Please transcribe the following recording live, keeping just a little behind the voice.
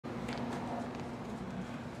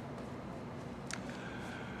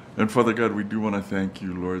And Father God, we do want to thank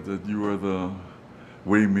you, Lord, that you are the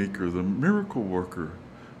way maker, the miracle worker,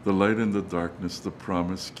 the light in the darkness, the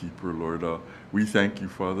promise keeper, Lord. We thank you,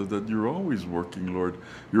 Father, that you're always working, Lord.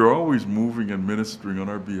 You're always moving and ministering on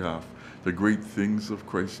our behalf, the great things of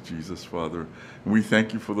Christ Jesus, Father. And we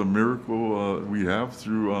thank you for the miracle we have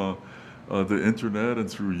through the internet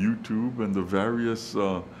and through YouTube and the various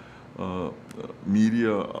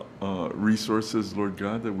media resources, Lord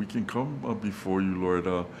God, that we can come before you,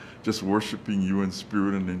 Lord, just worshiping you in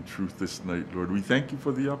spirit and in truth this night, Lord. We thank you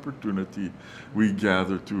for the opportunity we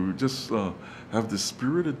gather to just have this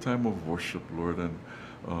spirited time of worship, Lord. And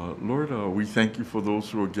Lord, we thank you for those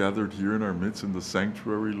who are gathered here in our midst in the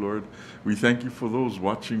sanctuary, Lord. We thank you for those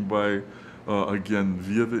watching by, again,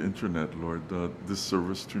 via the internet, Lord, this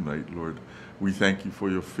service tonight, Lord. We thank you for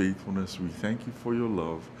your faithfulness. We thank you for your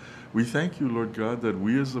love. We thank you, Lord God, that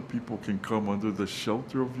we as a people can come under the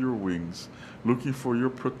shelter of your wings, looking for your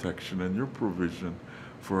protection and your provision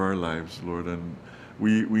for our lives, Lord. And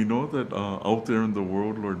we know that out there in the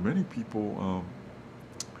world, Lord, many people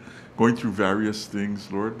going through various things,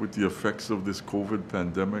 Lord, with the effects of this COVID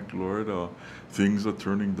pandemic, Lord. Things are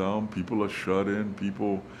turning down. People are shut in.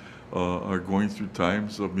 People are going through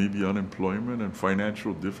times of maybe unemployment and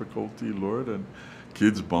financial difficulty, Lord, and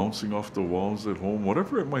kids bouncing off the walls at home,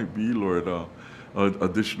 whatever it might be, Lord,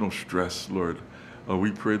 additional stress, Lord.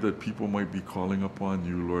 We pray that people might be calling upon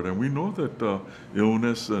you, Lord. And we know that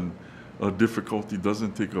illness and difficulty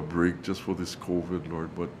doesn't take a break just for this COVID, Lord,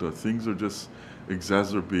 but things are just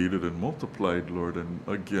exacerbated and multiplied, Lord. And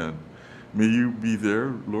again, may you be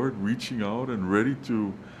there, Lord, reaching out and ready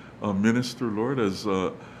to minister, Lord, as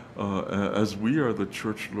we are the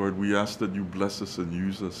church, Lord. We ask that you bless us and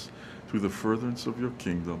use us to the furtherance of your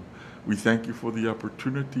kingdom. We thank you for the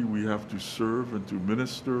opportunity we have to serve and to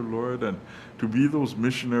minister, Lord, and to be those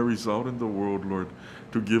missionaries out in the world, Lord,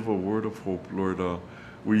 to give a word of hope, Lord.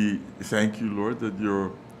 We thank you, Lord, that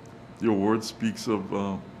your word speaks of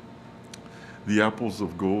the apples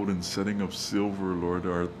of gold and setting of silver, Lord,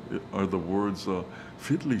 are the words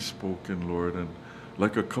fitly spoken, Lord, and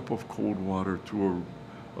like a cup of cold water to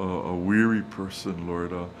a weary person,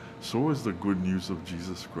 Lord. So is the good news of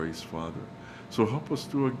Jesus Christ, Father. So help us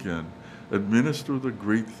to again administer the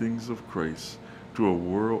great things of Christ to a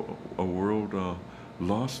world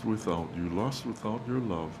lost without you, lost without your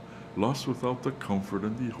love, lost without the comfort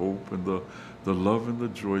and the hope and the love and the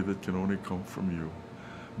joy that can only come from you.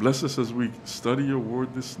 Bless us as we study your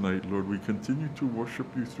word this night, Lord. We continue to worship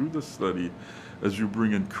you through the study as you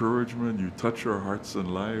bring encouragement, you touch our hearts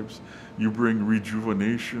and lives, you bring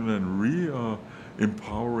rejuvenation and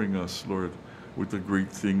empowering us, Lord, with the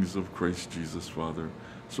great things of Christ Jesus, Father.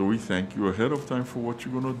 So we thank you ahead of time for what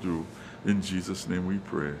you're going to do. In Jesus' name we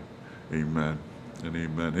pray. Amen and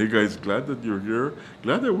amen. Hey guys, glad that you're here.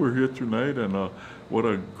 Glad that we're here tonight, and what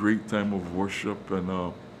a great time of worship.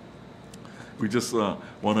 And we just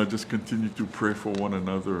want to just continue to pray for one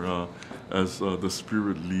another as the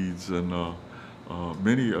Spirit leads. And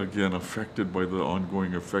many, again, affected by the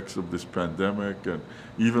ongoing effects of this pandemic, and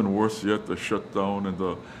even worse yet, the shutdown and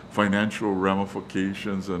the financial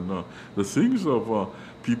ramifications and the things of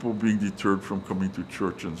people being deterred from coming to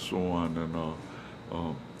church and so on.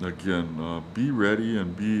 And again, be ready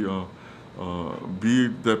and be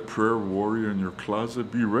that prayer warrior in your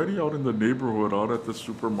closet. Be ready out in the neighborhood, out at the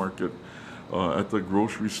supermarket, at the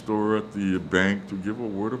grocery store, at the bank, to give a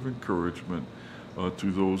word of encouragement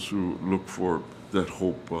to those who look for that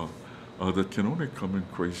hope that can only come in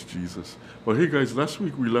Christ Jesus. But hey guys, last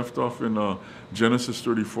week we left off in Genesis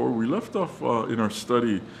 34. We left off in our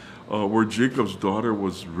study where Jacob's daughter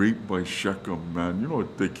was raped by Shechem, man. You know,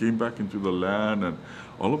 they came back into the land, and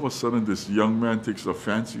all of a sudden this young man takes a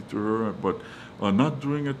fancy to her, but not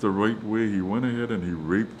doing it the right way. He went ahead and he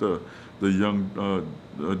raped the young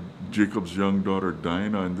Jacob's young daughter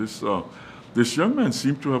Dinah. And this young man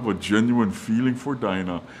seemed to have a genuine feeling for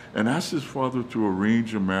Dinah and asked his father to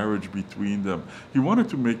arrange a marriage between them. He wanted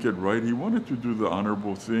to make it right. He wanted to do the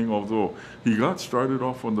honorable thing, although he got started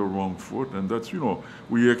off on the wrong foot. And that's,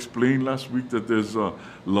 we explained last week that there's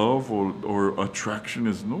love or attraction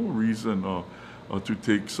is no reason to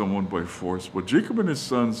take someone by force. But Jacob and his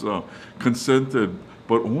sons consented,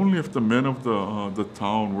 but only if the men of the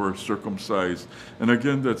town were circumcised. And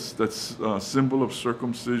again, that's a symbol of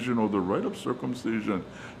circumcision, or the rite of circumcision,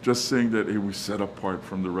 just saying that, hey, we set apart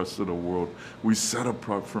from the rest of the world. We set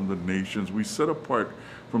apart from the nations. We set apart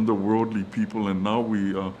from the worldly people, and now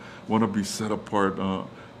we want to be set apart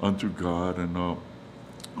unto God. And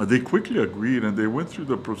They quickly agreed, and they went through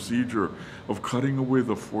the procedure of cutting away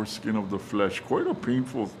the foreskin of the flesh. Quite a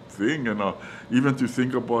painful thing, and even to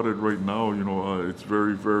think about it right now, it's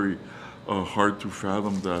very, very hard to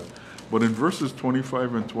fathom that. But in verses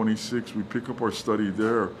 25 and 26, we pick up our study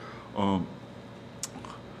there. Um,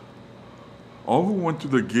 all who went to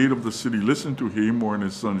the gate of the city listened to Hamor and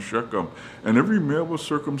his son Shechem, and every male was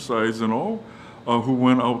circumcised, and all who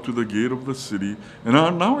went out to the gate of the city. And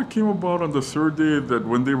now it came about on the third day that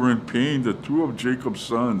when they were in pain, that two of Jacob's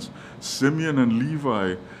sons, Simeon and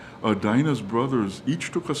Levi, Dinah's brothers,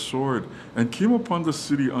 each took a sword and came upon the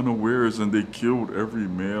city unawares, and they killed every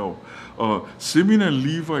male. Simeon and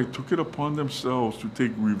Levi took it upon themselves to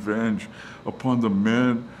take revenge upon the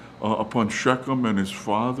men, upon Shechem and his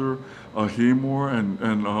father, Hamor,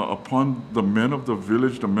 and upon the men of the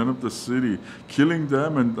village, the men of the city, killing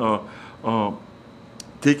them and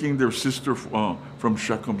taking their sister from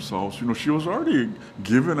Shechem's house. She was already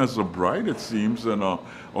given as a bride, it seems, and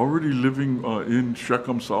already living in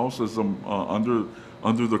Shechem's house as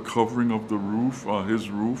under the covering of the roof,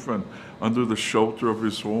 his roof, and under the shelter of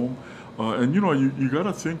his home. And you got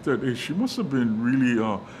to think that she must have been really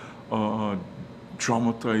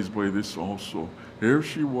traumatized by this also. Here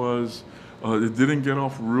she was. It didn't get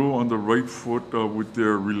off real on the right foot with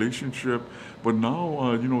their relationship, but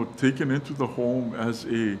now, taken into the home as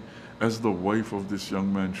the wife of this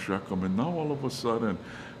young man Shechem, and now all of a sudden,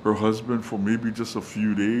 her husband, for maybe just a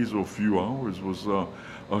few days or a few hours, was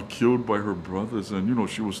killed by her brothers, and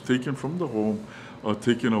she was taken from the home,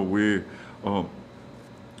 taken away.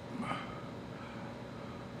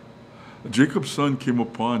 Jacob's son came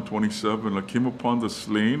upon, 27, came upon the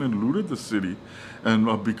slain and looted the city,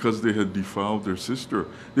 and because they had defiled their sister.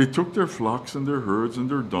 They took their flocks and their herds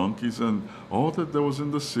and their donkeys and all that was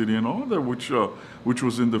in the city and all that which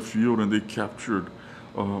was in the field, and they captured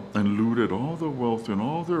and looted all the wealth and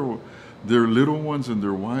all their little ones and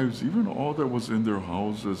their wives, even all that was in their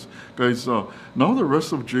houses. Guys, now the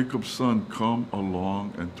rest of Jacob's son come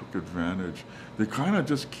along and took advantage. They kind of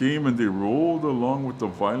just came and they rolled along with the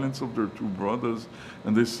violence of their two brothers,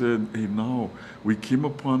 and they said, hey, now we came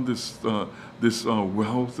upon this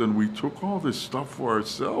wealth, and we took all this stuff for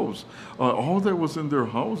ourselves, all that was in their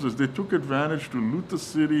houses. They took advantage to loot the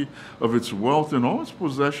city of its wealth and all its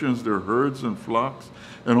possessions, their herds and flocks,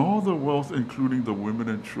 and all the wealth, including the women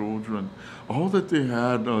and children. All that they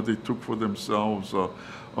had, they took for themselves. So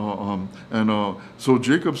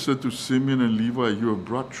Jacob said to Simeon and Levi, you have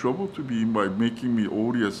brought trouble to me by making me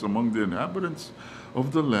odious among the inhabitants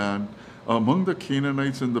of the land, among the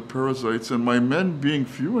Canaanites and the Perizzites, and my men being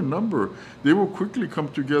few in number, they will quickly come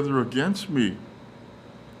together against me.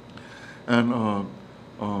 And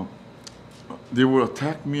they will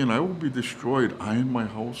attack me, and I will be destroyed, I and my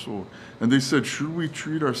household. And they said, should we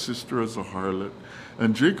treat our sister as a harlot?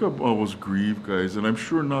 And Jacob was grieved, guys, and I'm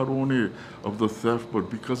sure not only of the theft, but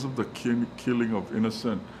because of the killing of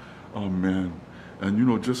innocent men.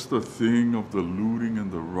 And just the thing of the looting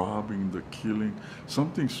and the robbing, the killing,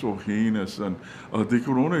 something so heinous. And they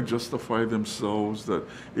could only justify themselves that,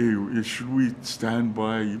 hey, should we stand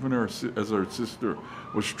by, even as our sister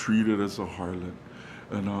was treated as a harlot?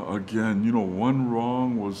 And again, one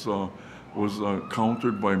wrong was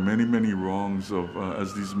countered by many, many wrongs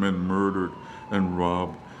as these men murdered and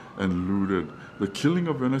robbed and looted. The killing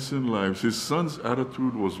of innocent lives. His son's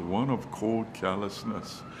attitude was one of cold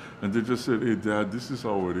callousness. And they just said, hey, Dad, this is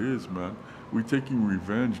how it is, man. We're taking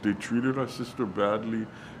revenge. They treated our sister badly,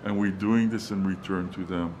 and we're doing this in return to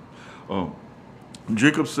them.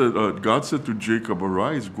 God said to Jacob,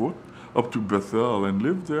 arise, go up to Bethel and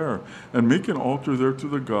live there, and make an altar there to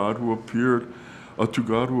the God who appeared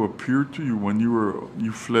to you when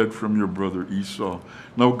you fled from your brother Esau.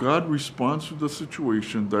 Now God responds to the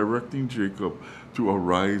situation, directing Jacob to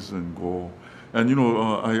arise and go. And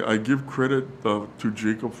I give credit to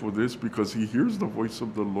Jacob for this, because he hears the voice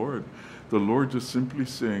of the Lord. The Lord just simply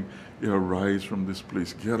saying, arise from this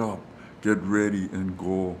place, get up, get ready, and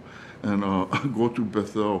go. And go to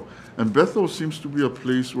Bethel. And Bethel seems to be a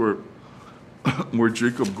place where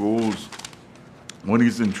Jacob goes when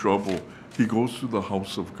he's in trouble. He goes to the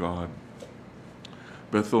house of God.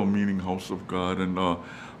 Bethel meaning house of God. And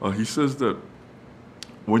he says that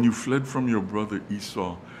when you fled from your brother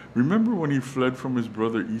Esau, remember when he fled from his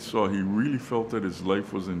brother Esau, he really felt that his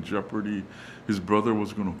life was in jeopardy. His brother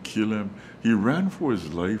was going to kill him. He ran for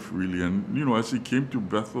his life, really. And, as he came to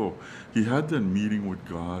Bethel, he had that meeting with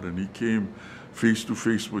God, and he came face to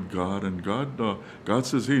face with God. And God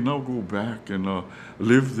says, hey, now go back and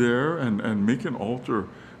live there and make an altar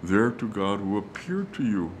there to God who appeared to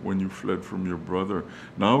you when you fled from your brother.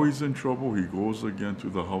 Now he's in trouble. He goes again to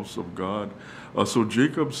the house of God. So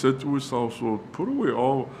Jacob said to his household, put away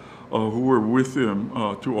all who were with him,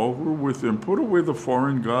 to all who were with him, put away the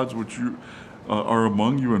foreign gods which you are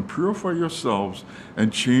among you, and purify yourselves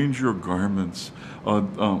and change your garments.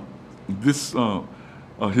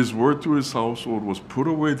 His word to his household was, put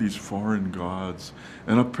away these foreign gods.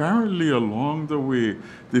 And apparently along the way,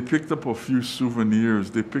 they picked up a few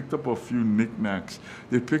souvenirs. They picked up a few knickknacks.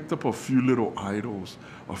 They picked up a few little idols,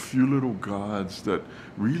 a few little gods that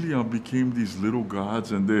really became these little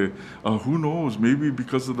gods. And they, who knows, maybe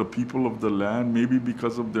because of the people of the land, maybe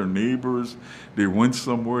because of their neighbors, they went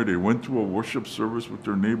somewhere, they went to a worship service with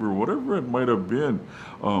their neighbor, whatever it might have been.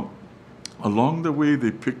 Along the way, they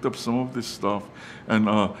picked up some of this stuff and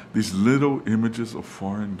these little images of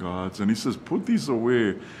foreign gods. And he says, put these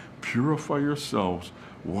away, purify yourselves,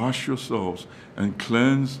 wash yourselves, and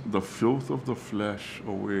cleanse the filth of the flesh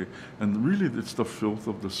away. And really, it's the filth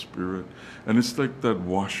of the spirit. And it's like that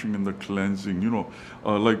washing and the cleansing. You know,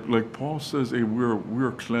 like Paul says, hey,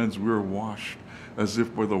 we're cleansed, we're washed, as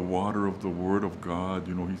if by the water of the word of God.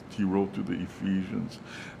 You know, he wrote to the Ephesians.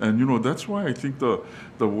 And, you know, that's why I think the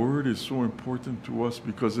word is so important to us,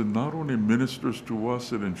 because it not only ministers to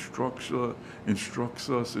us, it instructs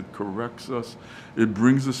us, it corrects us, it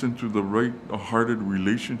brings us into the right-hearted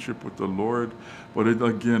relationship with the Lord, but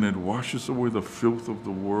it washes away the filth of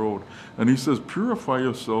the world. And he says, purify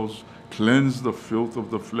yourselves, cleanse the filth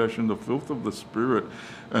of the flesh and the filth of the spirit,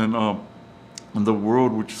 and the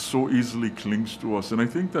world which so easily clings to us. And I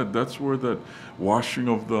think that's where that washing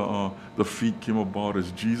of the feet came about,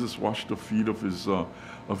 as Jesus washed the feet of his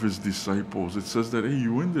disciples. It says that, hey,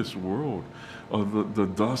 you in this world, the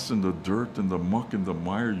dust and the dirt and the muck and the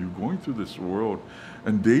mire, you're going through this world,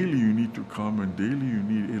 and daily you need to come, and daily you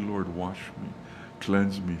need, hey, Lord, wash me,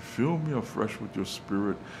 cleanse me, fill me afresh with your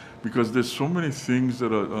spirit, because there's so many things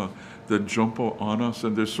that jump on us,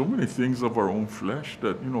 and there's so many things of our own flesh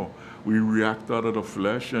that, you know, we react out of the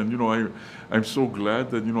flesh. And, you know, I'm so glad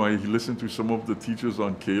that, you know, I listen to some of the teachers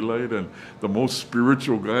on K-Light, and the most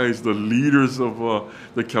spiritual guys, the leaders of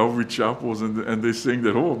the Calvary chapels, and they saying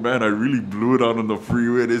that, oh man, I really blew it out on the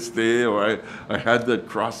freeway this day, or I had that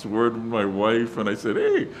crossword with my wife, and I said,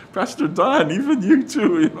 hey, Pastor Don, even you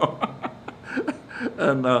too, you know.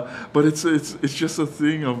 And but it's just a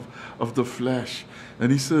thing of the flesh.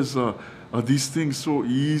 And he says these things so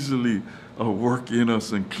easily work in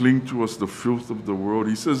us and cling to us, the filth of the world.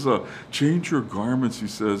 He says, change your garments, he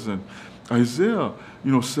says. And Isaiah,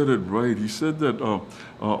 you know, said it right. He said that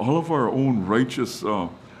all of our own righteous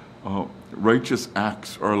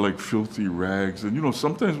acts are like filthy rags. And, you know,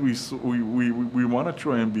 sometimes we want to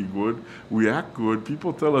try and be good. We act good.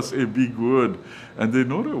 People tell us, hey, be good. And they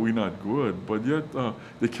know that we're not good. But yet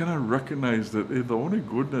they cannot recognize that, hey, the only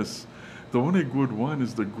good one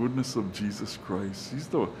is the goodness of Jesus Christ.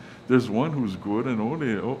 There's one who's good, and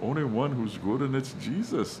only one who's good, and it's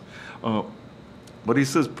Jesus. But he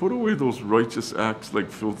says, put away those righteous acts like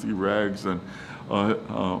filthy rags, but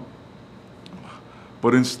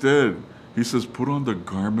instead, he says, put on the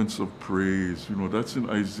garments of praise. You know, that's in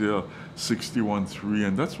Isaiah 61:3,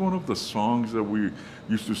 and that's one of the songs that we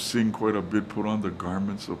used to sing quite a bit, put on the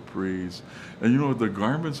garments of praise. And, you know, the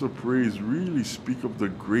garments of praise really speak of the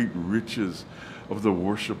great riches of the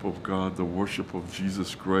worship of God, the worship of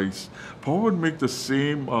Jesus Christ. Paul would make the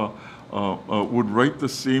same, would write the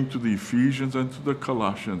same to the Ephesians and to the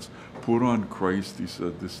Colossians. Put on Christ, he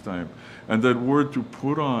said this time. And that word to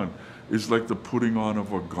put on is like the putting on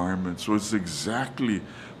of a garment. So it's exactly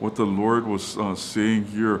what the Lord was saying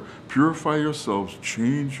here. Purify yourselves,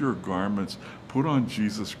 change your garments, put on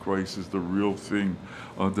Jesus Christ is the real thing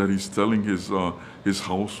that he's telling his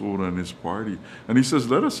household and his party. And he says,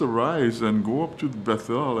 let us arise and go up to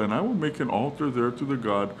Bethel, and I will make an altar there to the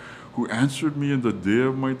God who answered me in the day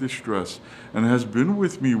of my distress and has been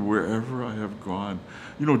with me wherever I have gone.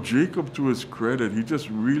 You know, Jacob, to his credit, he just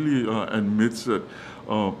really admits that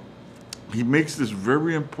he makes this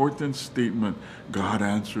very important statement. God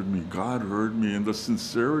answered me. God heard me. In the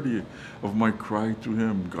sincerity of my cry to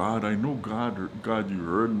him, God, I know God, you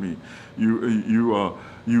heard me.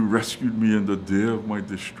 You rescued me in the day of my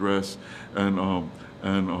distress, and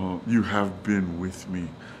you have been with me.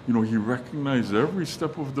 You know, he recognized every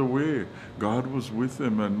step of the way God was with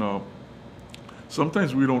him. And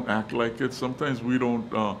sometimes we don't act like it. Sometimes we don't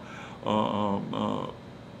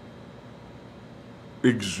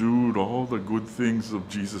exude all the good things of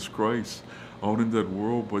Jesus Christ out in that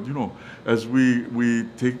world. But, you know, as we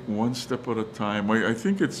take one step at a time, I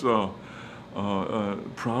think it's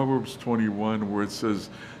Proverbs 21 where it says,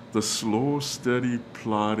 the slow, steady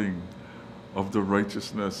plodding of the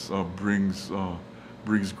righteousness brings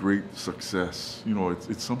great success. You know,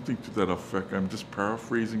 it's something to that effect. I'm just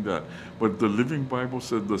paraphrasing that. But the Living Bible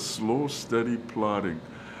said the slow, steady plodding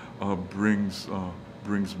brings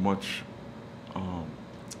much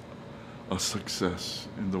a success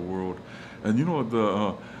in the world. And you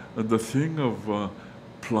know, the thing of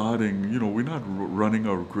plodding, you know, we're not running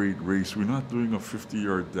a great race. We're not doing a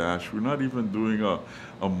 50-yard dash. We're not even doing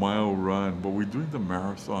a mile run, but we're doing the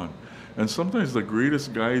marathon. And sometimes the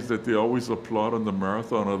greatest guys that they always applaud on the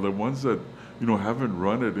marathon are the ones that, you know, haven't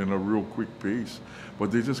run it in a real quick pace,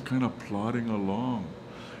 but they're just kind of plodding along.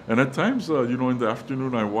 And at times, you know, in the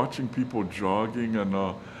afternoon, I'm watching people jogging, and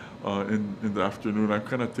in the afternoon, I'm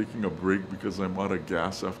kind of taking a break because I'm out of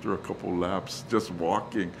gas after a couple laps, just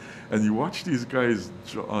walking. And you watch these guys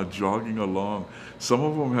jogging along. Some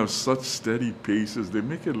of them have such steady paces. They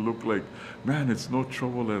make it look like, man, it's no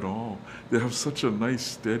trouble at all. They have such a nice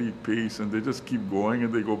steady pace, and they just keep going,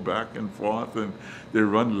 and they go back and forth, and they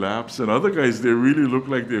run laps. And other guys, they really look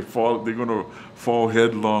like they're going to fall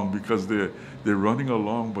headlong because they're running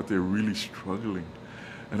along, but they're really struggling.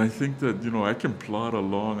 And I think that, you know, I can plod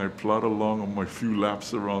along. I plod along on my few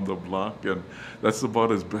laps around the block, and that's about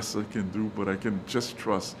as best I can do. But I can just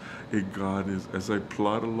trust, hey, God, as I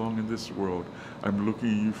plod along in this world, I'm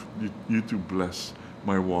looking you to bless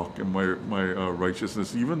my walk and my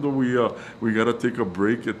righteousness. Even though we got to take a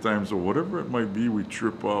break at times, or whatever it might be, we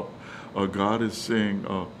trip up. God is saying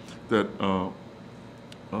that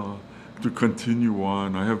to continue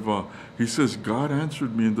on. He says, God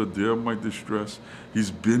answered me in the day of my distress.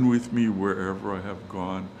 He's been with me wherever I have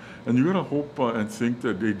gone. And you're going to hope and think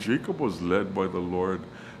that Jacob was led by the Lord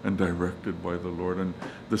and directed by the Lord. And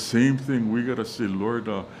the same thing, we got to say, Lord,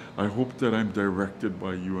 I hope that I'm directed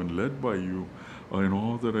by you and led by you in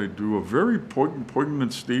all that I do. A very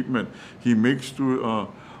poignant statement he makes to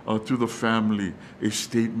the family, a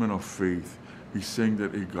statement of faith. He's saying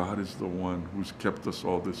that God is the one who's kept us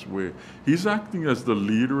all this way. He's acting as the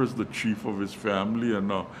leader, as the chief of his family, and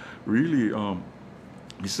really,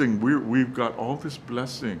 he's saying we've got all this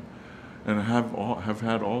blessing, and have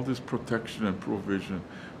had all this protection and provision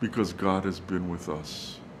because God has been with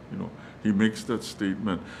us. You know, he makes that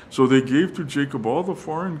statement. So they gave to Jacob all the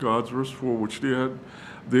foreign gods, verse 4, which they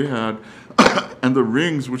had, and the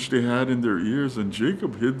rings which they had in their ears, and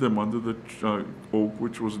Jacob hid them under the oak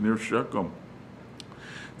which was near Shechem.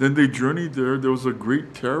 Then they journeyed there. There was a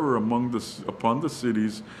great terror upon the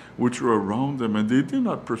cities which were around them, and they did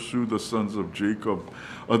not pursue the sons of Jacob.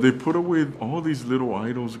 They put away all these little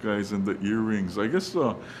idols, guys, and the earrings. I guess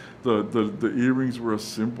the earrings were a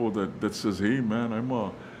symbol that says, hey, man,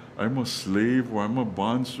 I'm a slave, or I'm a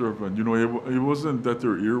bondservant. You know, it wasn't that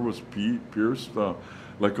their ear was pierced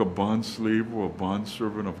like a bond slave or a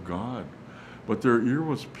bondservant of God. But their ear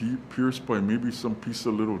was pierced by maybe some piece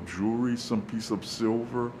of little jewelry, some piece of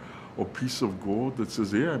silver, or piece of gold that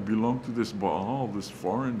says, hey, I belong to this Baal, this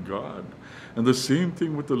foreign god. And the same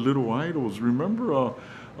thing with the little idols. Remember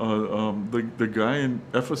the guy in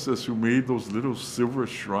Ephesus who made those little silver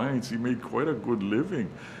shrines? He made quite a good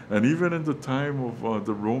living. And even in the time of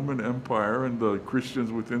the Roman Empire and the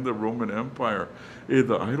Christians within the Roman Empire,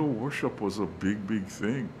 the idol worship was a big, big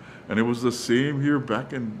thing. And it was the same here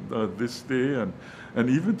back in this day. And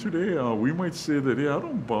even today, we might say that, hey, I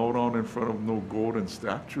don't bow down in front of no golden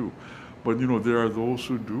statue. But, you know, there are those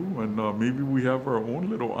who do. And maybe we have our own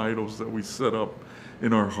little idols that we set up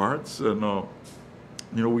in our hearts. And,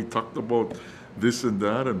 you know, we talked about this and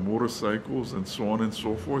that and motorcycles and so on and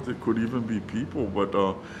so forth. It could even be people. But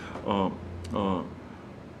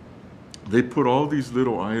they put all these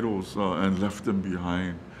little idols and left them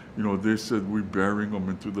behind. You know, they said, we're burying them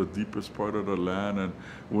into the deepest part of the land, and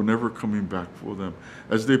we're never coming back for them.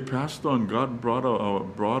 As they passed on, God brought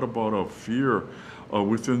about a fear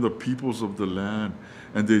within the peoples of the land,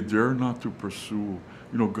 and they dare not to pursue.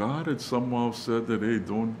 You know, God had somehow said that, hey,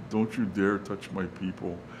 don't you dare touch my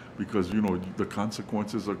people, because, you know, the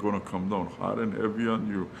consequences are going to come down hot and heavy on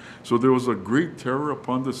you. So there was a great terror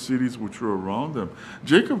upon the cities which were around them.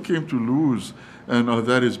 Jacob came to Luz, and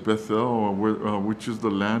that is Bethel, which is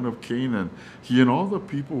the land of Canaan. He and all the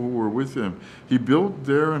people who were with him. He built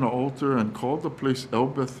there an altar and called the place El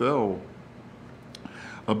Bethel,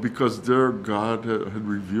 because there God had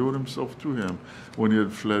revealed himself to him when he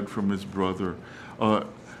had fled from his brother.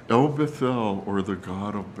 El Bethel, or the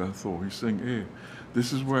God of Bethel. He's saying, hey,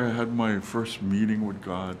 this is where I had my first meeting with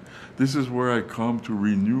God. This is where I come to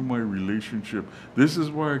renew my relationship. This is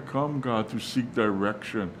where I come, God, to seek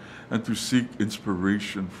direction and to seek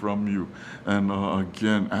inspiration from you. And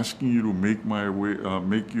again, asking you to make my way,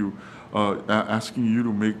 make you asking you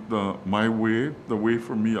to make my way, the way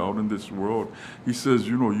for me out in this world. He says,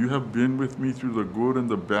 you know, you have been with me through the good and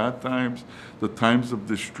the bad times, the times of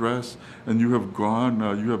distress, and you have gone,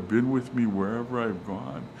 you have been with me wherever I've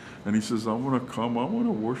gone. And he says, I want to come, I want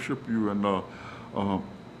to worship you. And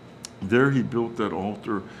there he built that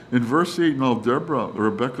altar. In verse 8, now Deborah,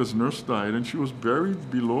 Rebekah's nurse, died, and she was buried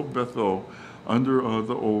below Bethel under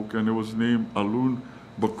the oak, and it was named Alun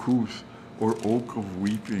Bakuth, or Oak of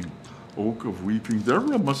Weeping. Oak of Weeping.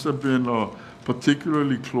 Deborah must have been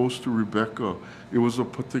particularly close to Rebekah. It was a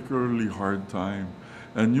particularly hard time.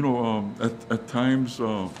 And you know, at times,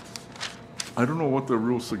 I don't know what the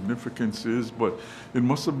real significance is, but it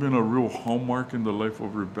must have been a real hallmark in the life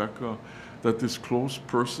of Rebekah that this close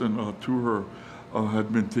person to her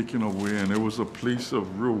had been taken away, and it was a place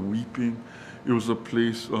of real weeping. It was a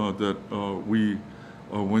place that we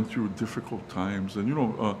went through difficult times. And you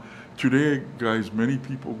know, today, guys, many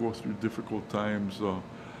people go through difficult times.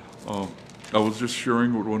 I was just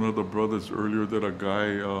sharing with one of the brothers earlier that a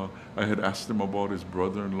guy, I had asked him about his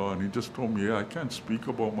brother-in-law, and he just told me, yeah, I can't speak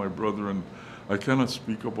about my brother, and I cannot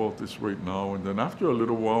speak about this right now. And then after a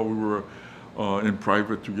little while, we were in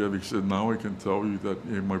private together. He said, now I can tell you that,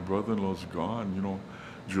 hey, my brother-in-law's gone. You know,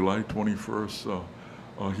 July 21st,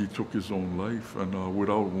 he took his own life, and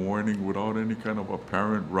without warning, without any kind of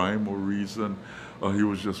apparent rhyme or reason, he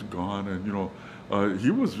was just gone. And you know,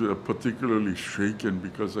 he was particularly shaken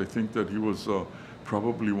because I think that he was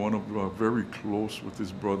probably one of very close with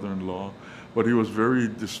his brother-in-law, but he was very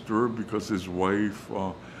disturbed because his wife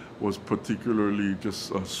was particularly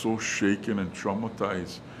just so shaken and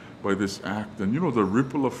traumatized by this act. And you know, the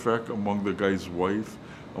ripple effect among the guy's wife,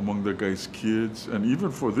 among the guy's kids, and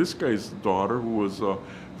even for this guy's daughter, who was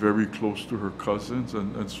very close to her cousins,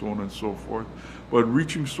 and so on and so forth, but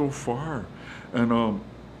reaching so far. And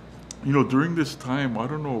you know, during this time, I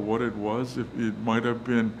don't know what it was. If it might have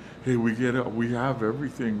been, hey, we have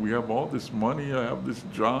everything, we have all this money, I have this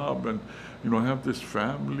job, and you know, I have this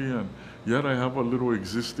family, and yet I have a little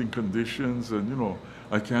existing conditions, and you know,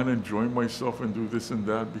 I can't enjoy myself and do this and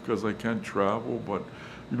that because I can't travel. But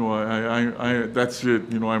you know, I that's it.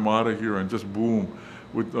 You know, I'm out of here, and just boom,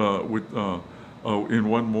 in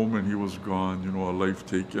one moment he was gone. You know, a life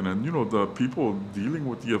taken, and you know, the people dealing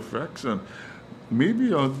with the effects. And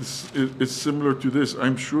maybe it's similar to this.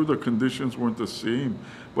 I'm sure the conditions weren't the same,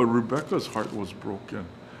 but Rebekah's heart was broken,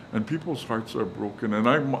 and people's hearts are broken. And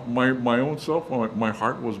my own self, my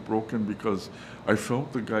heart was broken because I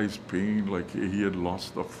felt the guy's pain, like he had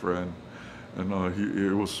lost a friend, and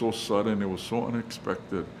it was so sudden, it was so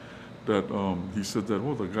unexpected that he said that,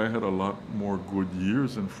 oh, the guy had a lot more good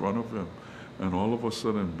years in front of him, and all of a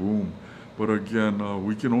sudden, boom. But again,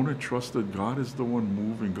 we can only trust that God is the one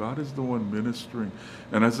moving, God is the one ministering.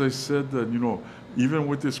 And as I said, that, you know, even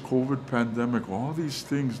with this COVID pandemic, all these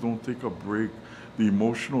things don't take a break. The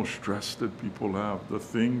emotional stress that people have, the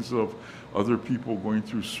things of other people going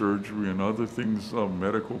through surgery and other things,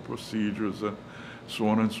 medical procedures and so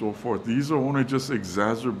on and so forth. These are only just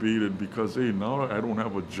exacerbated because, hey, now I don't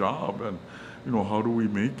have a job, and, you know, how do we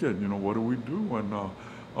make it? You know, what do we do? And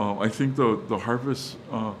I think the harvest,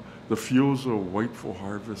 the fields are white for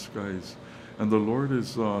harvest, guys. And the Lord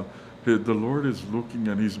is looking,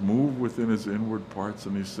 and He's moved within His inward parts,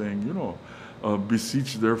 and He's saying, you know,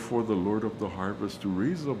 beseech therefore the Lord of the harvest to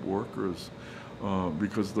raise up workers,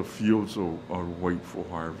 because the fields are white for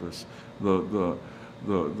harvest. The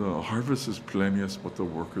harvest is plenteous, but the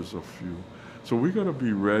workers are few. So we got to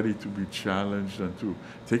be ready to be challenged and to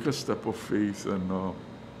take a step of faith and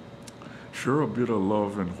share a bit of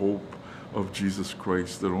love and hope of Jesus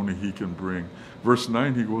Christ that only He can bring. Verse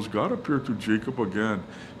 9, he goes, God appeared to Jacob again.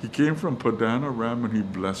 He came from Paddan-aram, and He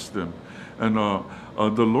blessed him. And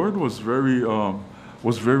the Lord was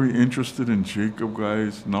very interested in Jacob,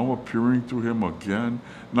 guys, now appearing to him again.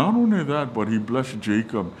 Not only that, but He blessed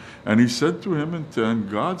Jacob. And He said to him in 10,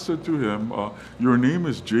 God said to him, your name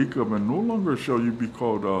is Jacob, and no longer shall you be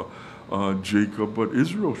called Jacob, but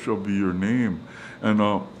Israel shall be your name.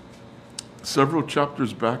 And several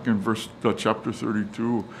chapters back in chapter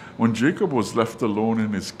 32, when Jacob was left alone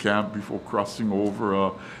in his camp before crossing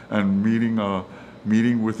over and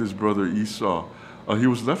meeting with his brother Esau, he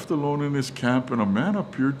was left alone in his camp, and a man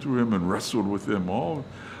appeared to him and wrestled with him all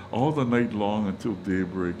the night long until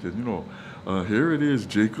daybreak. And you know, here it is,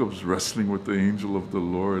 Jacob's wrestling with the angel of the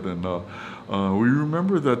Lord. And we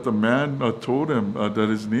remember that the man told him that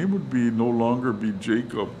his name would no longer be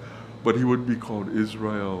Jacob, but he would be called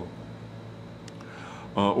Israel.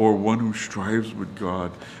 Or one who strives with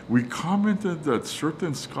God. We commented that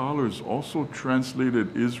certain scholars also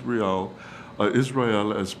translated Israel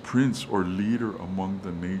Israel as prince or leader among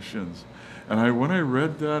the nations. And when I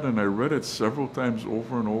read that, and I read it several times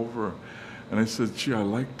over and over, and I said, gee, I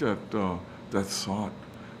like that thought,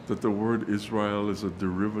 that the word Israel is a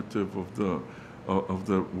derivative of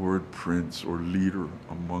the word prince or leader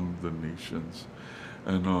among the nations.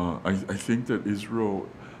 And I think that Israel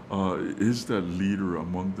is that leader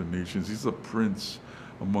among the nations. He's a prince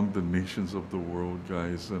among the nations of the world,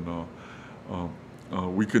 guys. And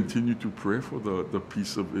we continue to pray for the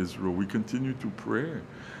peace of Israel. We continue to pray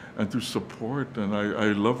and to support. And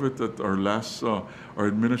I love it that our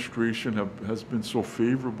administration has been so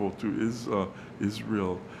favorable to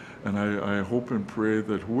Israel. And I hope and pray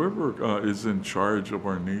that whoever is in charge of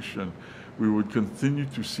our nation, we would continue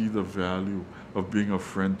to see the value of being a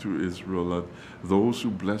friend to Israel. Those who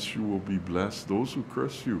bless you will be blessed. Those who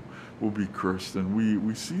curse you will be cursed. And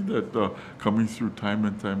we see that coming through time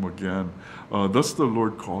and time again. Thus the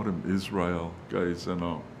Lord called him Israel, guys.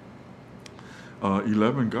 And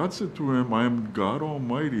 11, God said to him, I am God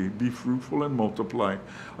Almighty, be fruitful and multiply.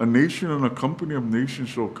 A nation and a company of nations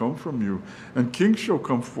shall come from you, and kings shall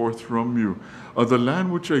come forth from you. The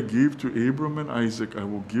land which I gave to Abram and Isaac, I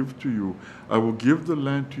will give to you. I will give the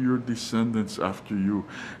land to your descendants after you.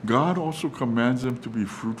 God also commands them to be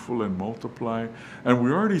fruitful and multiply. And we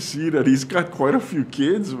already see that he's got quite a few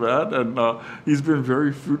kids, man, and he's been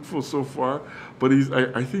very fruitful so far. But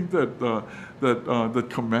I think that the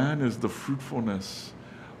command is the fruitfulness,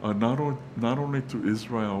 not only to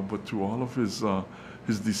Israel, but to all of his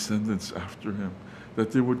descendants after him, that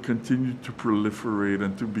they would continue to proliferate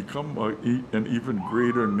and to become an even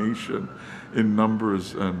greater nation in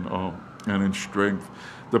numbers and in strength.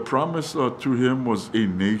 The promise to him was a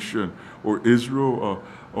nation, or Israel,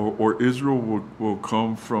 or Israel will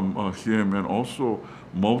come from him, and also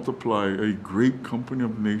multiply. A great company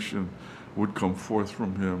of nations would come forth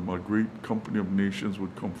from him. A great company of nations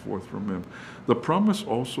would come forth from him. The promise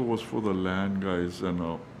also was for the land, guys, and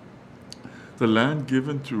the land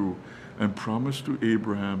given to and promised to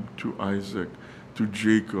Abraham, to Isaac, to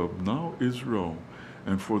Jacob, now Israel,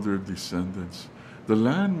 and for their descendants. The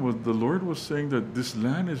Lord was saying that this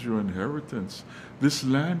land is your inheritance. This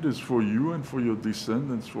land is for you and for your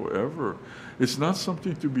descendants forever. It's not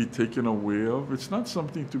something to be taken away of. It's not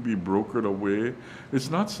something to be brokered away.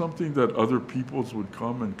 It's not something that other peoples would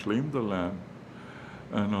come and claim the land.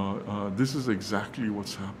 And this is exactly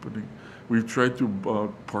what's happening. We've tried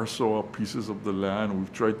to parcel out pieces of the land.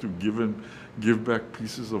 We've tried to give back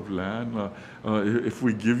pieces of land. If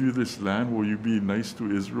we give you this land, will you be nice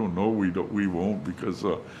to Israel? No, we won't, because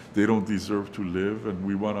they don't deserve to live, and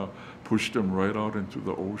we want to push them right out into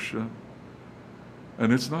the ocean.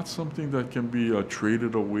 And it's not something that can be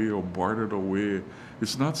traded away or bartered away.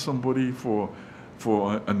 It's not somebody for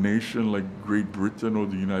a nation like Great Britain or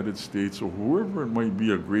the United States or whoever it might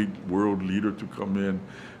be, a great world leader, to come in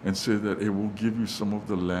and say that it will give you some of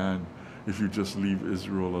the land if you just leave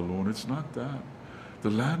Israel alone. It's not that. The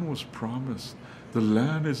land was promised. The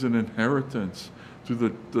land is an inheritance to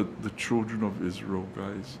the children of Israel,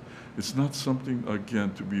 guys. It's not something,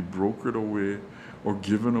 again, to be brokered away or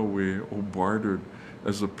given away or bartered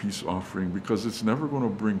as a peace offering, because it's never going to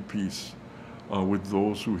bring peace with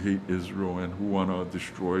those who hate Israel and who want to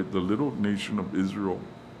destroy the little nation of Israel.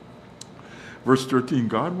 Verse 13,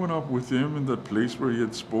 God went up with him in the place where he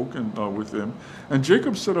had spoken with him. And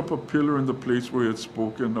Jacob set up a pillar in the place where he had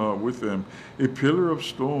spoken with him, a pillar of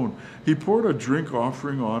stone. He poured a drink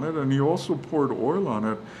offering on it, and he also poured oil on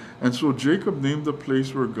it. And so Jacob named the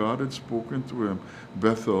place where God had spoken to him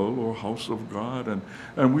Bethel, or house of God.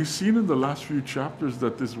 And we've seen in the last few chapters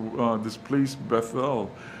that this place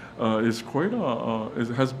Bethel is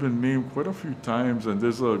it has been named quite a few times, and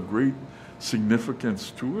there's a great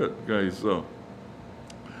significance to it, guys.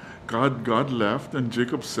 God left, and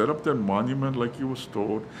Jacob set up that monument like he was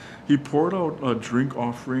told. He poured out drink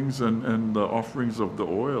offerings and the offerings of the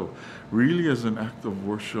oil, really as an act of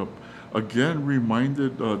worship. Again,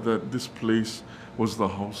 reminded that this place was the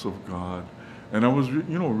house of God. And I was,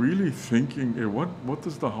 really thinking, hey, what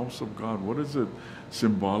is the house of God? What is it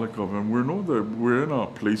symbolic of? And we know that we're in a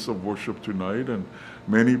place of worship tonight, and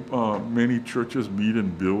many churches meet in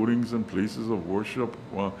buildings and places of worship,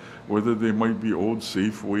 whether they might be old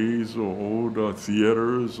Safeways or old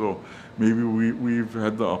theaters, or maybe we've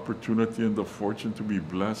had the opportunity and the fortune to be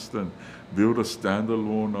blessed and build a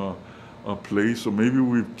standalone place, or maybe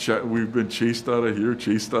we've been chased out of here,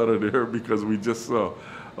 chased out of there, because we just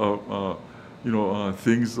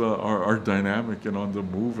things are dynamic and on the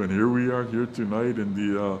move. And here we are here tonight in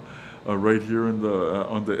the right here in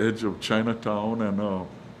on the edge of Chinatown, and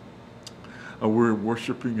we're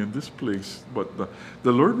worshiping in this place. But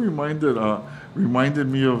the Lord reminded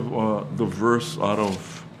me of the verse out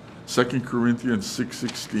of 2 Corinthians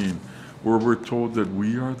 6:16, where we're told that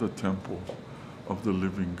we are the temple of the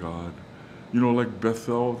living God. You know, like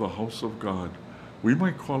Bethel, the house of God. We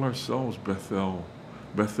might call ourselves Bethel,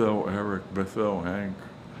 Bethel Eric, Bethel Hank,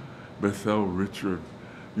 Bethel Richard,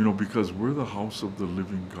 you know, because we're the house of the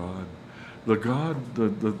living God. The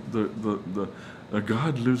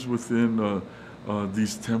God lives within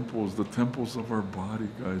these temples, the temples of our body,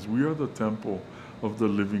 guys. We are the temple of the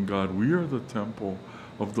living God. We are the temple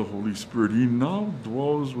of the Holy Spirit. He now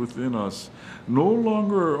dwells within us. No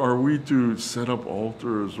longer are we to set up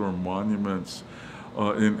altars or monuments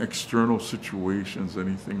in external situations,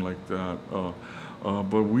 anything like that.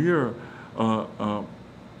 But we are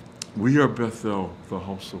Bethel, the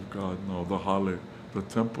house of God now, the Hale, the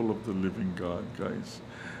temple of the living God, guys.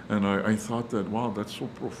 And I thought that, wow, that's so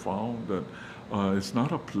profound that it's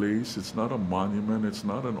not a place, it's not a monument, it's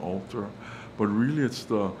not an altar, but really it's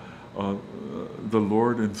the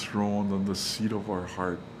Lord enthroned on the seat of our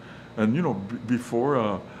heart. And you know,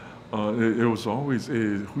 before it was always,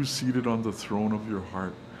 who's seated on the throne of your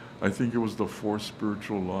heart? I think it was the 4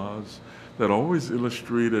 spiritual laws that always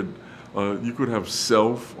illustrated you could have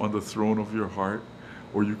self on the throne of your heart,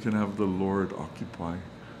 or you can have the Lord occupy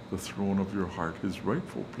the throne of your heart, his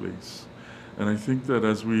rightful place. And I think that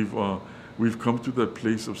as we've come to that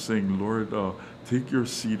place of saying, Lord, take your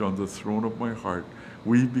seat on the throne of my heart,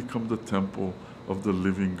 we become the temple of the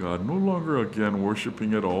living God. No longer, again,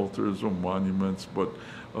 worshiping at altars or monuments, but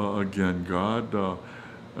again, God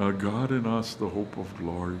in us, the hope of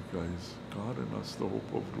glory, guys. God in us, the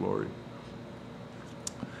hope of glory.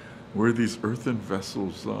 We're these earthen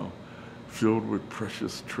vessels filled with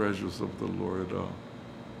precious treasures of the Lord.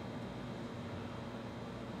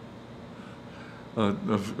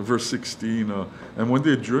 Verse 16, and when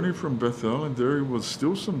they journeyed from Bethel, and there was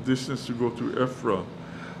still some distance to go to Ephraim,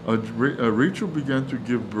 Rachel began to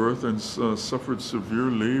give birth and suffered severe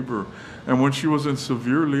labor. And when she was in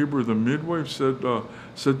severe labor, the midwife said to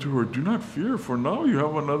her, do not fear, for now you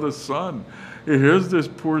have another son. Hey, here's this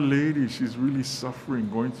poor lady. She's really suffering,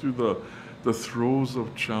 going through the throes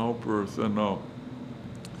of childbirth. And I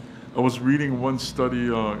was reading one study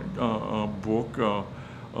book,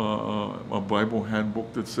 a Bible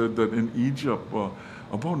handbook, that said that in Egypt,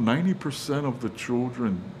 about 90% of the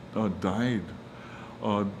children died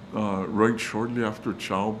right shortly after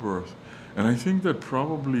childbirth. And I think that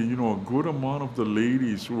probably, you know, a good amount of the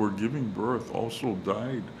ladies who were giving birth also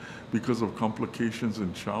died because of complications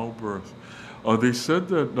in childbirth. They said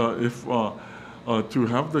that if to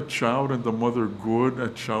have the child and the mother good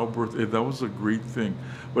at childbirth, that was a great thing.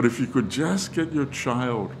 But if you could just get your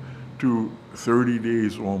child to 30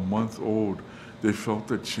 days or a month old, they felt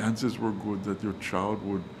that chances were good that your child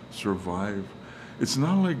would survive. It's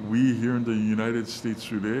not like we here in the United States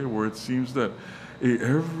today, where it seems that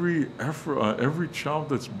every child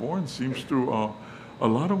that's born seems to, a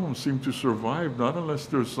lot of them seem to survive, not unless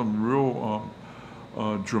there's some real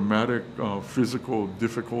dramatic physical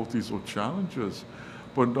difficulties or challenges.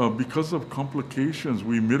 But because of complications,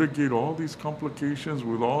 we mitigate all these complications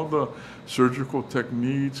with all the surgical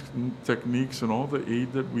techniques and all the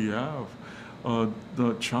aid that we have.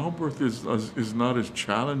 The childbirth is not as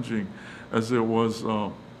challenging as it was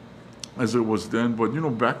then. But you know,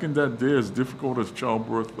 back in that day, as difficult as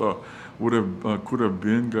childbirth could have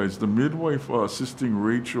been, guys, the midwife assisting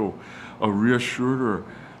Rachel reassured her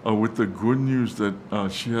with the good news that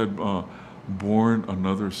she had born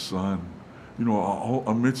another son. You know,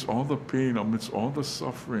 amidst all the pain, amidst all the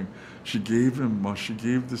suffering, she gave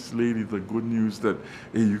this lady the good news that,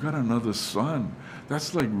 hey, you got another son.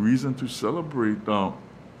 That's like reason to celebrate.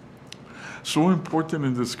 So important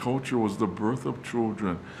in this culture was the birth of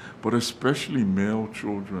children, but especially male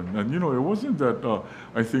children. And you know, it wasn't that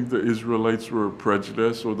I think the Israelites were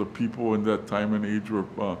prejudiced, or the people in that time and age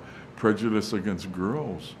were prejudiced against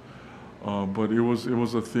girls. But it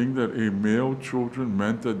was a thing that male children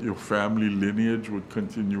meant that your family lineage would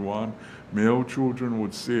continue on. Male children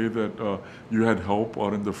would say that you had help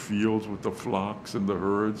out in the fields with the flocks and the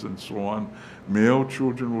herds and so on. Male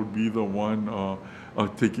children would be the one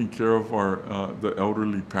taking care of the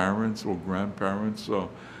elderly parents or grandparents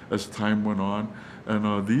as time went on.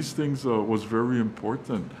 And these things was very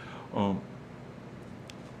important.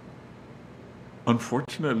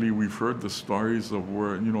 Unfortunately, we've heard the stories of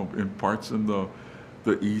where, you know, in parts in the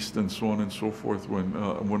East and so on and so forth,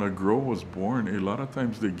 when a girl was born, a lot of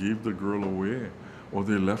times they gave the girl away, or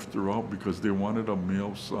they left her out because they wanted a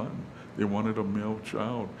male son. They wanted a male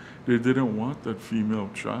child. They didn't want that female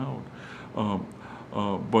child.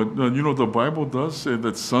 But the Bible does say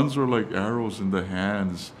that sons are like arrows in the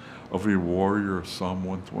hands of a warrior, Psalm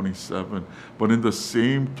 127. But in the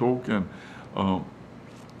same token, uh,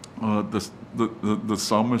 the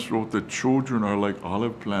psalmist wrote that children are like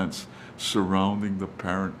olive plants surrounding the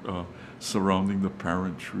parent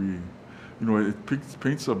tree. It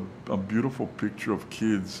paints a beautiful picture of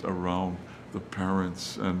kids around the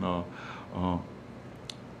parents. And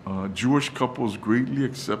Jewish couples gladly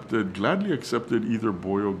accepted either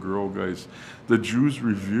boy or girl, guys. The Jews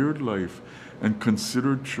revered life and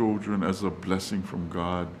considered children as a blessing from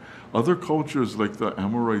God. Other cultures, like the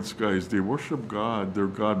Amorites, guys, they worship God, their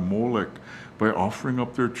god Molech, by offering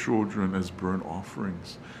up their children as burnt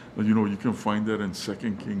offerings. And, you can find that in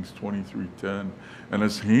 2 Kings 23:10. And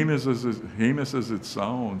as heinous as it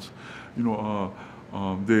sounds,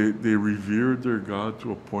 they revered their God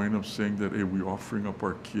to a point of saying that, hey, we're offering up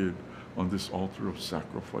our kid on this altar of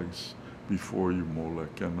sacrifice before you,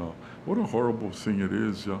 Molech. And what a horrible thing it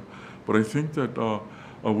is. Yeah? But I think that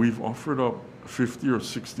we've offered up 50 or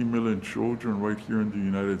 60 million children right here in the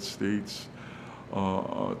United States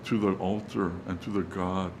to the altar and to the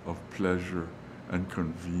God of pleasure and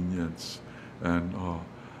convenience. And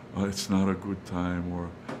it's not a good time, or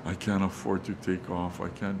I can't afford to take off, I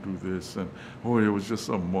can't do this, and it was just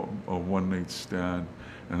a one-night stand,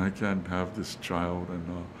 and I can't have this child.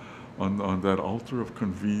 And on that altar of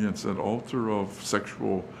convenience, that altar of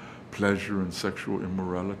sexual pleasure and sexual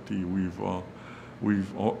immorality, we've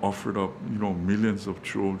offered up millions of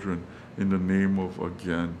children in the name of,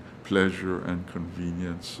 again, pleasure and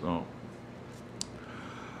convenience.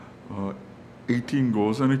 18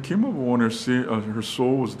 goes, and it came about when her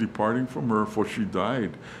soul was departing from her, for she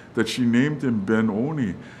died, that she named him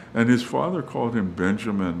Ben-Oni, and his father called him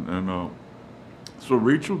Benjamin. And so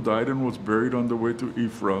Rachel died and was buried on the way to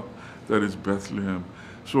Ephraim, that is Bethlehem.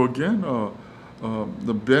 So again,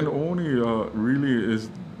 the Ben-Oni really is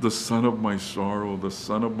the son of my sorrow, the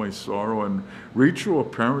son of my sorrow. And Rachel,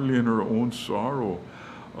 apparently in her own sorrow,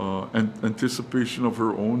 and anticipation of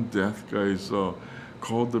her own death, guys,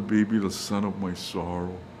 called the baby the son of my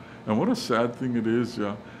sorrow. And what a sad thing it is.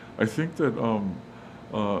 Yeah, I think that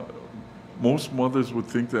most mothers would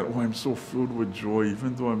think that, I'm so filled with joy,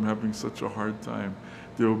 even though I'm having such a hard time.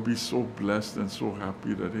 They will be so blessed and so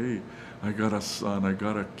happy that, hey, I got a son, I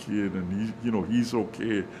got a kid, and he's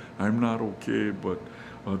okay. I'm not okay, but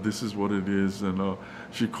this is what it is. And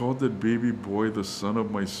she called that baby boy the son of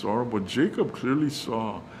my sorrow. But Jacob clearly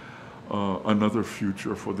saw another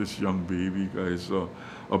future for this young baby, guys,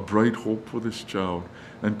 a bright hope for this child,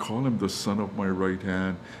 and call him the son of my right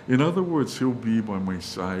hand. In other words, he'll be by my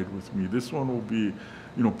side with me. This one will be,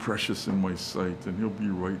 precious in my sight, and he'll be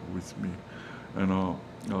right with me. And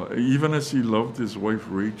even as he loved his wife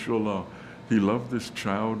Rachel, he loved this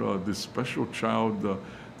child, this special child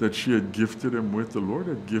that she had gifted him with. The Lord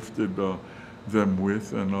had gifted them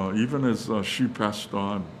with. And even as she passed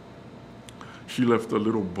on, she left a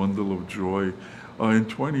little bundle of joy. In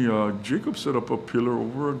 20, Jacob set up a pillar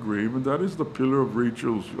over a grave, and that is the pillar of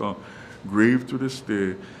Rachel's grave to this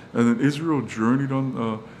day. And then Israel journeyed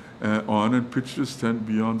on and pitched his tent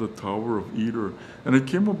beyond the tower of Eder. And it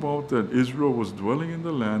came about that Israel was dwelling in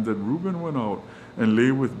the land, that Reuben went out and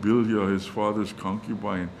lay with Bilhah, his father's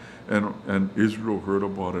concubine, and Israel heard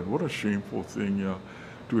about it. What a shameful thing, yeah,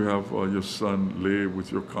 to have your son lay with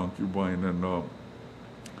your concubine. And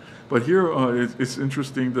but here, it's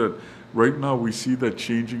interesting that right now we see that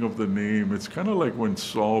changing of the name. It's kind of like when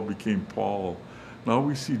Saul became Paul. Now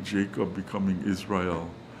we see Jacob becoming Israel.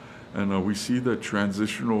 And we see that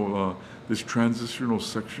this transitional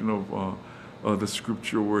section of the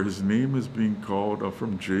scripture where his name is being called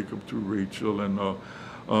from Jacob to Rachel. And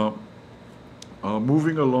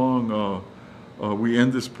moving along, we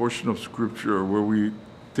end this portion of scripture where we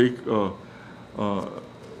take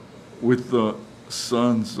with the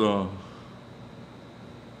sons,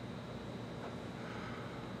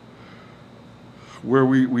 where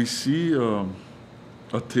we see a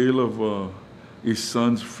tale of a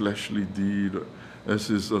son's fleshly deed as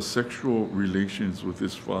his sexual relations with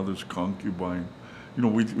his father's concubine.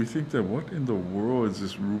 We think that, what in the world is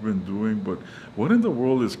this Reuben doing? But what in the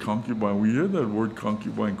world is concubine? We hear that word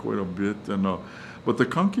concubine quite a bit. And but the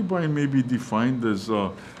concubine may be defined as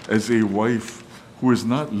a wife who is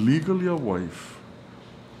not legally a wife,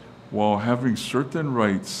 while having certain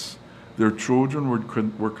rights. Their children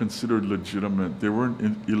were considered legitimate. They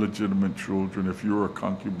weren't illegitimate children if you were a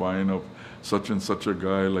concubine of such and such a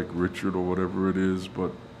guy like Richard or whatever it is,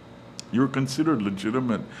 but you're considered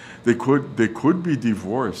legitimate. They could be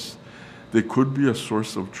divorced. They could be a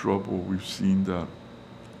source of trouble. We've seen that.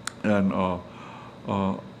 And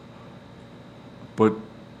But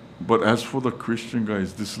as for the Christian,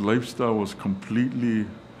 guys, this lifestyle was completely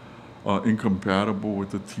incompatible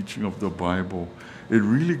with the teaching of the Bible. It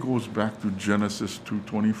really goes back to Genesis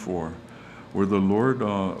 2:24, where the Lord,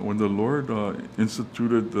 when the Lord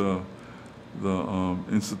instituted the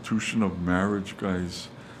institution of marriage, guys,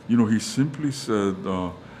 you know, He simply said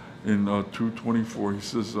in 2:24, He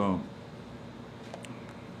says,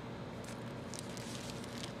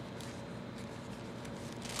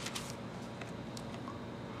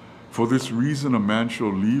 "For this reason, a man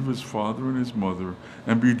shall leave his father and his mother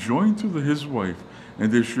and be joined to his wife,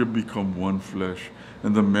 and they shall become one flesh.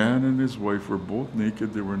 And the man and his wife were both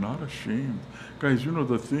naked, they were not ashamed." Guys, you know,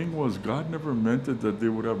 the thing was, God never meant it that they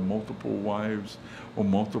would have multiple wives or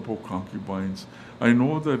multiple concubines. I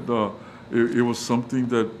know that it was something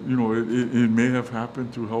that, you know, it may have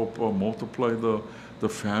happened to help multiply the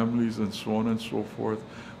families and so on and so forth.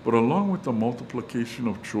 But along with the multiplication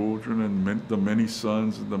of children and the many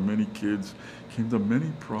sons and the many kids came the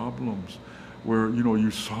many problems where, you know, you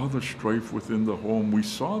saw the strife within the home. We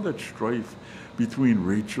saw that strife between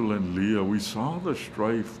Rachel and Leah. We saw the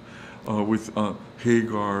strife with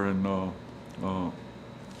Hagar and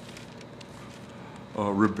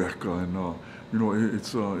Rebecca. And, you know,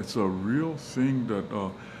 it's a real thing that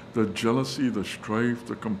the jealousy, the strife,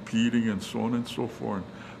 the competing, and so on and so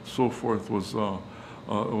forth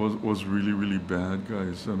was really, really bad,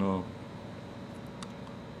 guys. And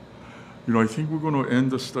you know, I think we're going to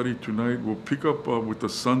end the study tonight. We'll pick up with the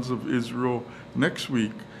sons of Israel next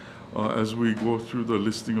week as we go through the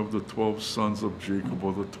listing of the 12 sons of Jacob,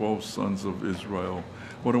 or the 12 sons of Israel.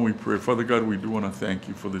 Why don't we pray? Father God, we do want to thank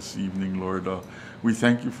you for this evening, Lord. We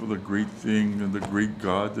thank you for the great thing and the great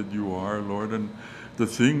God that you are, Lord, and the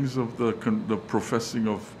things of the professing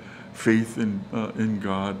of faith in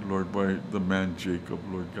God, Lord, by the man Jacob,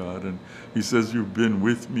 Lord God. And he says, "You've been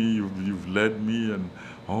with me, you've led me, and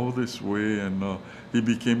all this way." And he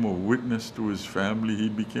became a witness to his family. He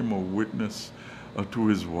became a witness to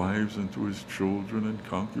his wives and to his children and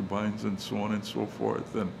concubines and so on and so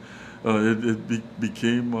forth. And it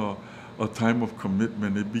became a time of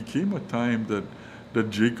commitment. It became a time that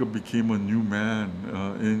Jacob became a new man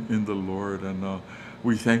in the Lord. And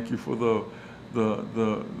we thank you for the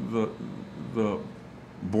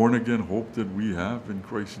born again hope that we have in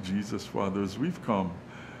Christ Jesus, Father, as we've come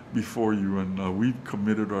before you and we've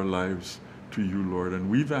committed our lives to you, Lord, and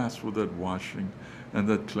we've asked for that washing and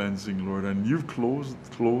that cleansing, Lord, and you've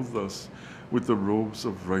clothed us with the robes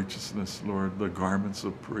of righteousness, Lord, the garments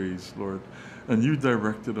of praise, Lord, and you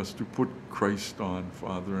directed us to put Christ on,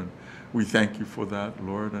 Father, and we thank you for that,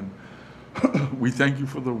 Lord, and we thank you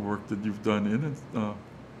for the work that you've done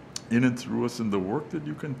in and through us, and the work that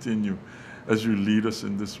you continue as you lead us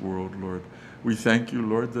in this world, Lord. We thank you,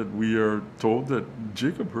 Lord, that we are told that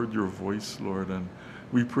Jacob heard your voice, Lord, and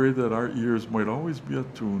we pray that our ears might always be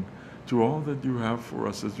attuned to all that you have for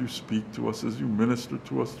us as you speak to us, as you minister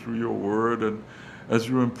to us through your word, and as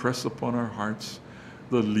you impress upon our hearts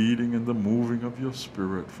the leading and the moving of your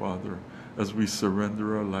Spirit, Father, as we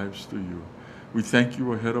surrender our lives to you. We thank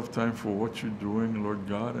you ahead of time for what you're doing, Lord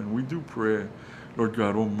God, and we do pray, Lord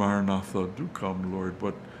God, oh Maranatha, do come, Lord,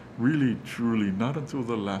 but really, truly, not until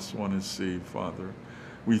the last one is saved, Father.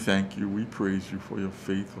 We thank you, we praise you for your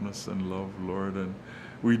faithfulness and love, Lord, and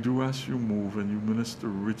we do ask you move and you minister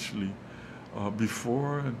richly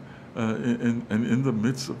before and in the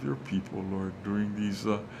midst of your people, Lord, during these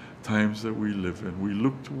times that we live in. We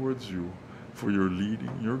look towards you for your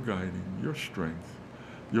leading, your guiding, your strength,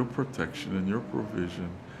 your protection, and your provision.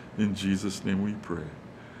 In Jesus' name we pray.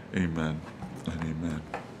 Amen and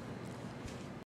amen.